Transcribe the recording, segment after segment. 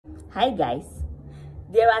Hi guys,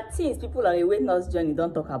 there are things people on a weight loss journey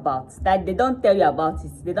don't talk about, that they don't tell you about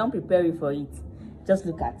it, they don't prepare you for it. Just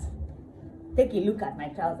take a look at my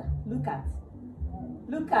trouser. Look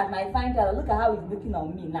at my fine trouser. Look at how it's looking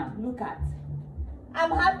on me now.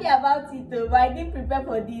 I'm happy about it though, but I didn't prepare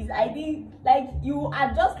for this. I didn't, like, you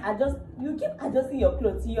you keep adjusting your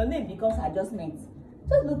clothes, your name becomes adjustment.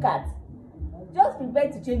 Just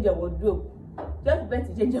prepare to change your wardrobe.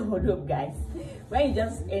 Guys. When you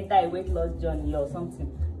just enter a weight loss journey or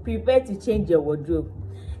something, prepare to change your wardrobe.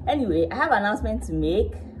 Anyway, I have an announcement to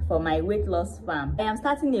make for my weight loss fam. I am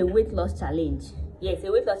starting a weight loss challenge. Yes,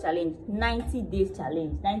 a weight loss challenge, 90 days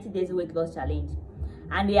challenge, 90 days weight loss challenge.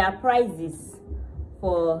 And there are prizes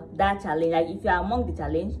for that challenge. Like, if you are among the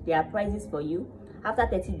challenge, there are prizes for you. After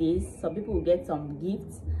 30 days, some people will get some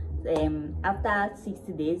gifts. After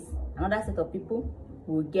 60 days, another set of people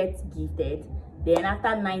will get gifted. Then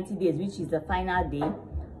after 90 days, which is the final day,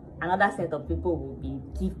 another set of people will be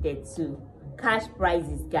gifted too. Cash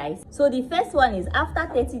prizes, guys. So the first one is after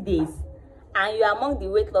 30 days and you are among the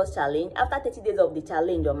weight loss challenge, after 30 days of the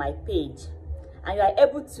challenge on my page, and you are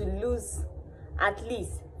able to lose at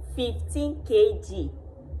least 15 kg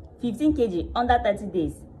under 30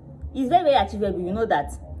 days. It's very, very achievable. You know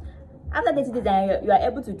that after 30 days and you are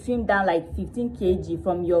able to trim down like 15 kg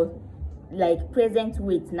from your like present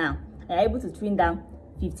weight now, and you're able to trim down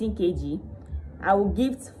 15 kg, I will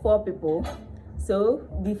gift 4 people. So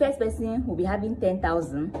the first person will be having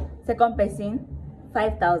 10,000, second person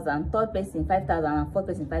 5,000, third person 5,000, and fourth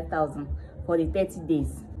person 5,000 for the 30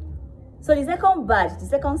 days. So the second batch, the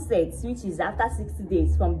second set, which is after 60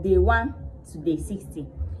 days, from day 1 to day 60,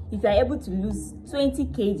 if you are able to lose 20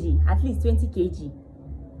 kg, at least 20 kg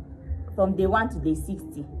from day 1 to day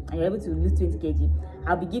 60, and you're able to lose 20 kg,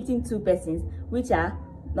 I'll be gifting 2 persons, which are,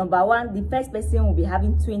 number 1, the first person will be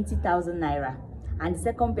having 20,000 naira, and the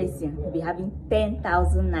second person will be having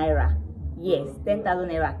 10,000 naira. Yes, 10,000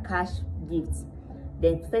 naira cash gifts.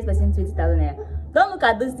 Then first person 20,000 naira. Don't look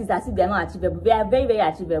at those things as if they are not achievable. They are very, very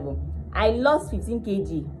achievable. I lost 15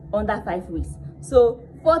 kg under 5 weeks. So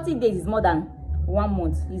 40 days is more than 1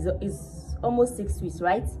 month. It's almost 6 weeks,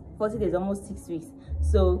 right? 40 days, almost 6 weeks.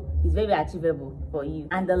 So it's very, very achievable for you.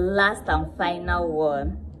 And the last and final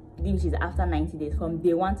one, which is after 90 days, from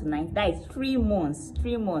day 1 to 90, that is 3 months.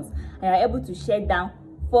 And you're able to shed down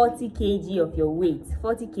 40 kg of your weight.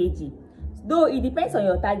 40 kg. Though it depends on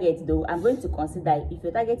your target, though, I'm going to consider, if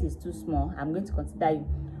your target is too small, I'm going to consider you.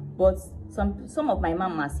 But some of my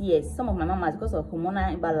mamas, yes, some of my mamas, because of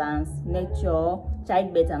hormonal imbalance, nature,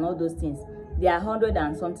 childbirth, and all those things, they are 100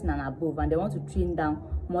 and something and above, and they want to trim down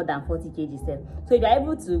more than 40 kg self. So if you're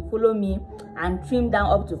able to follow me and trim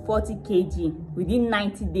down up to 40 kg within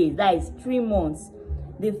 90 days, that is 3 months,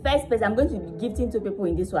 the first person, I'm going to be gifting 2 people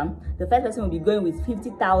in this one. The first person will be going with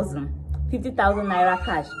 50,000 naira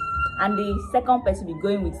cash, and the second person will be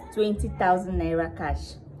going with 20,000 naira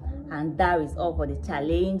cash. And that is all for the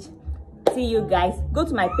challenge. See you guys. Go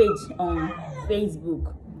to my page on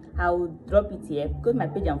Facebook. I will drop it here. Go to my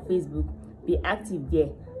page on Facebook. Be active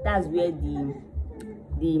there. That's where the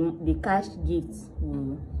cash gifts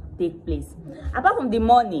will take place. Apart from the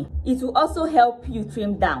money, it will also help you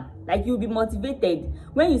trim down. Like, you'll be motivated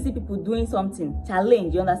when you see people doing something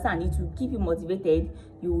challenge, you understand, it will keep you motivated.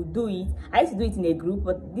 You will do it. I used to do it in a group,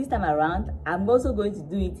 but this time around I'm also going to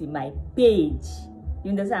do it in my page.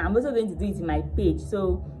 You understand? I'm also going to do it in my page.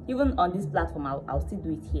 So even on this platform, I'll still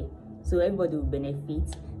do it here, so everybody will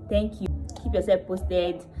benefit. Thank you. Keep yourself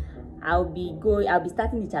posted. I'll be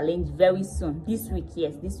starting the challenge very soon. This week.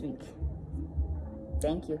 Yes, this week.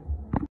 Thank you.